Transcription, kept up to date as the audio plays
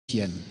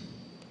KTN.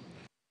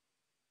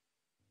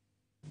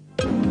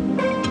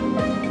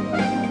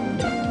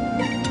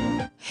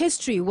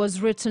 History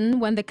was written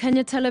when the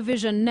Kenya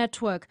Television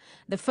Network,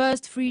 the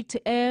first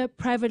free-to-air,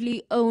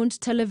 privately owned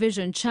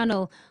television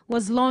channel,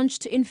 was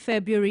launched in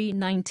February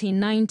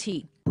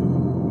 1990.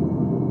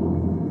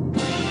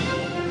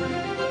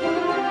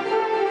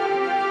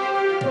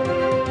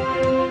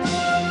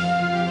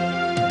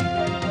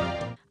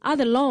 At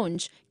the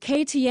launch,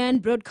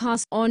 KTN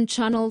broadcast on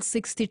Channel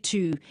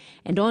 62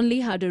 and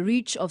only had a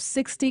reach of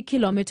 60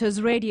 kilometers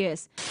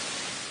radius.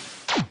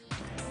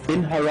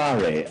 In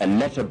Harare, a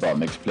letter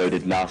bomb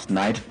exploded last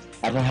night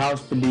at a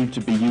house believed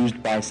to be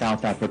used by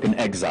South African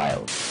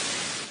exiles.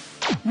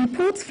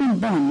 Reports from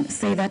Bonn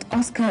say that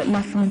Oscar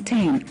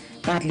Lafontaine,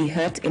 badly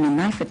hurt in a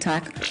knife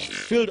attack.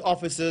 Field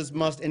officers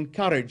must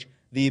encourage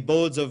the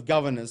boards of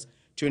governors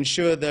to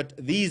ensure that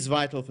these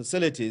vital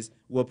facilities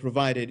were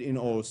provided in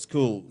all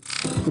schools.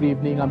 Good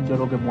evening, I'm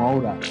Jeroge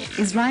Mwaura.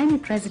 Israeli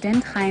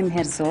President Chaim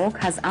Herzog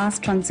has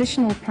asked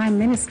Transitional Prime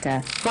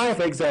Minister.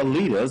 5 exiled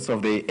leaders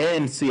of the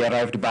ANC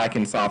arrived back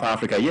in South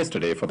Africa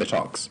yesterday for the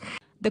talks.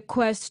 The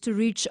quest to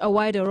reach a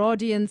wider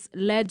audience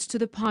led to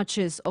the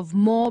purchase of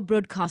more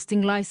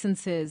broadcasting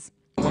licenses.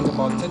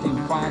 About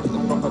 35 the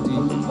property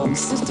of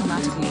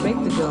systematically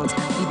raped the girls,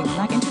 leaving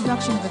black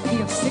introduction with a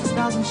fee of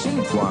 6,000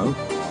 shillings. While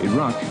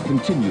Iraq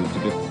continued to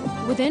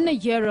defend. Within a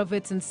year of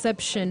its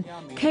inception,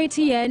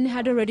 KTN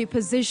had already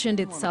positioned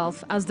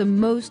itself as the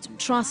most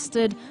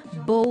trusted,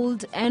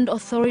 bold and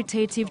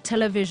authoritative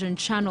television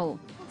channel.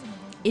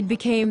 It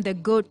became the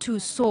go-to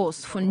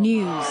source for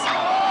news.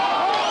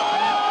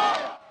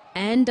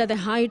 And at the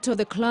height of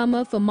the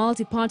clamor for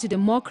multi-party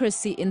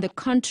democracy in the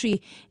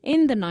country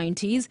in the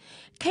 90s,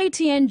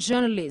 KTN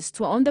journalists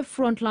were on the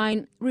front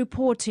line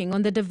reporting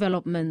on the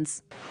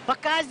developments.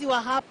 Wakazi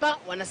wa hapa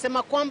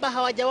wanasema kwamba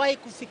hawajawahi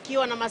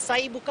kufikiwa na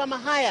masaibu kama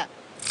haya.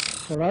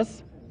 For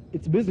us,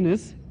 it's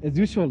business as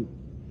usual.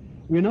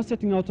 We are now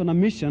setting out on a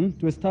mission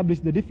to establish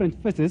the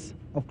different faces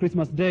of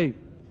Christmas Day.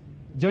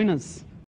 Join us.